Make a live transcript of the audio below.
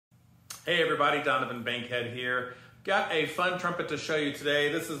Hey everybody, Donovan Bankhead here. Got a fun trumpet to show you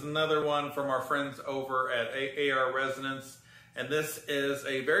today. This is another one from our friends over at AR Resonance. And this is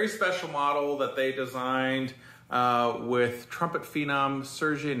a very special model that they designed with trumpet phenom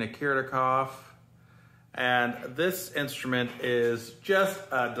Sergei Nakariakov. And this instrument is just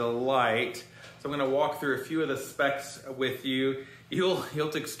a delight. So I'm going to walk through a few of the specs with you. You'll have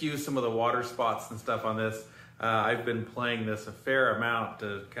to excuse some of the water spots and stuff on this. I've been playing this a fair amount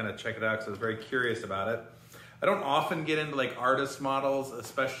to kind of check it out because I was very curious about it. I don't often get into like artist models,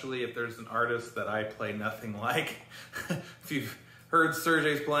 especially if there's an artist that I play nothing like. If you've heard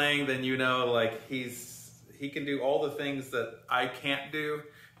Sergei's playing, then you know like he can do all the things that I can't do,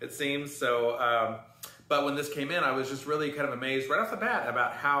 it seems. So, but when this came in, I was just really kind of amazed right off the bat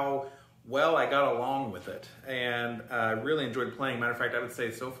about how well I got along with it, and I really enjoyed playing. Matter of fact, I would say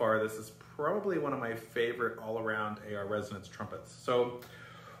so far this is probably one of my favorite all-around AR Resonance trumpets. So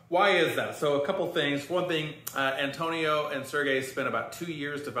why is that? So a couple things. One thing, Antonio and Sergei spent about 2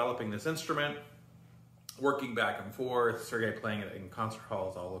 years developing this instrument, working back and forth, Sergei playing it in concert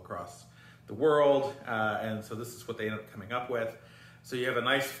halls all across the world, and so this is what they ended up coming up with. So you have a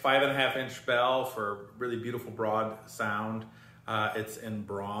nice 5.5-inch bell for really beautiful broad sound. It's in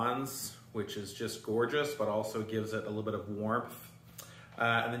bronze, which is just gorgeous, but also gives it a little bit of warmth.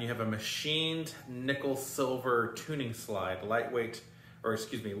 And then you have a machined nickel silver tuning slide,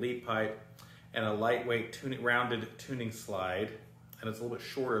 lead pipe, and a lightweight rounded tuning slide, and it's a little bit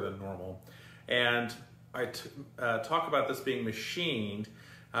shorter than normal. And I talk about this being machined.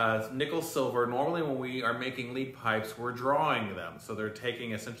 Nickel silver, normally when we are making lead pipes, we're drawing them. So they're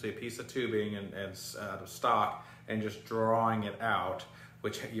taking essentially a piece of tubing and out of stock and just drawing it out,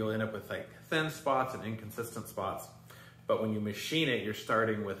 which you'll end up with like thin spots and inconsistent spots. But when you machine it, you're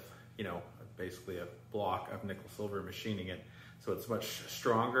starting with, you know, basically a block of nickel silver, machining it. So it's much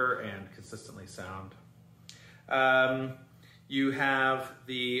stronger and consistently sound. You have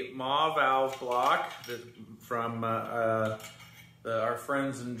the MAW valve block from our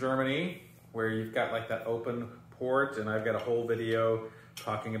friends in Germany, where you've got like that open port, and I've got a whole video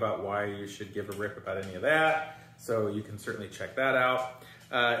talking about why you should give a rip about any of that. So you can certainly check that out.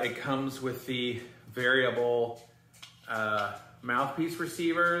 It comes with the variable mouthpiece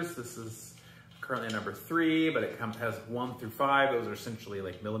receivers. This is currently number 3, but it has 1 through 5. Those are essentially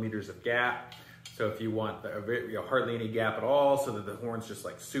like millimeters of gap. So if you want hardly any gap at all, so that the horn's just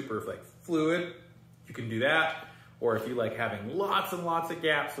like super like fluid, you can do that. Or if you like having lots and lots of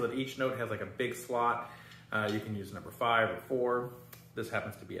gaps so that each note has like a big slot, you can use number 5 or 4. This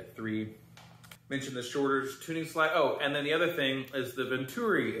happens to be at 3. Mentioned the shorter tuning slide. Oh, and then the other thing is the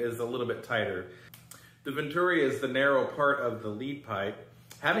venturi is a little bit tighter. The venturi is the narrow part of the lead pipe.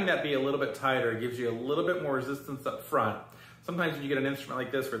 Having that be a little bit tighter gives you a little bit more resistance up front. Sometimes when you get an instrument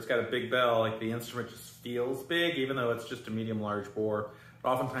like this where it's got a big bell, like the instrument just feels big, even though it's just a medium-large bore. It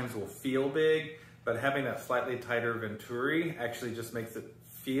oftentimes will feel big, but having that slightly tighter venturi actually just makes it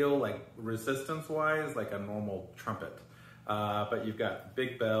feel like resistance-wise like a normal trumpet. But you've got the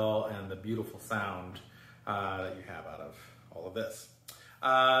big bell and the beautiful sound that you have out of all of this.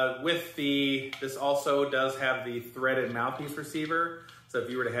 This also does have the threaded mouthpiece receiver. So if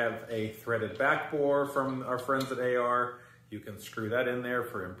you were to have a threaded back bore from our friends at AR, you can screw that in there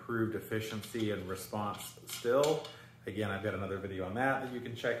for improved efficiency and response still. Again, I've got another video on that you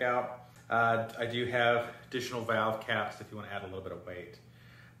can check out. I do have additional valve caps if you want to add a little bit of weight.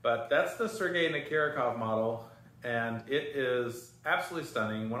 But that's the Sergei Nakariakov model, and it is absolutely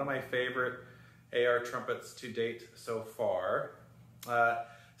stunning. One of my favorite AR trumpets to date so far.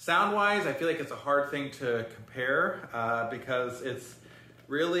 Sound-wise, I feel like it's a hard thing to compare because it's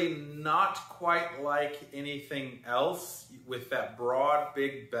really not quite like anything else. With that broad,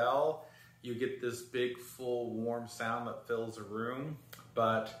 big bell, you get this big, full, warm sound that fills a room.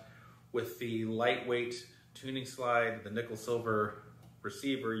 But with the lightweight tuning slide, the nickel silver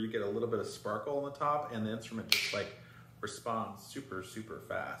receiver, you get a little bit of sparkle on the top, and the instrument just like responds super, super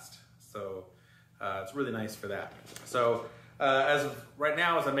fast. So it's really nice for that. So as of right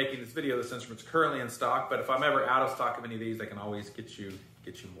now, as I'm making this video, this instrument's currently in stock, but if I'm ever out of stock of any of these, I can always get you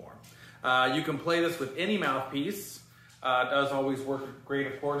more. You can play this with any mouthpiece. It does always work great,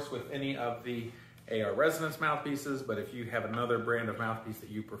 of course, with any of the AR Resonance mouthpieces, but if you have another brand of mouthpiece that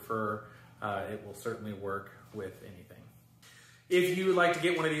you prefer, it will certainly work with anything. If you would like to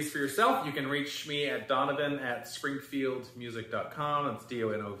get one of these for yourself, you can reach me at donovan@springfieldmusic.com. That's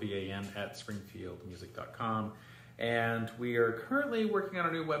DONOVAN at springfieldmusic.com. And we are currently working on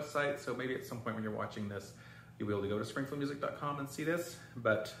a new website, so maybe at some point when you're watching this, you'll be able to go to springfieldmusic.com and see this.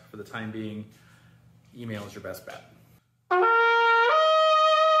 But for the time being, email is your best bet.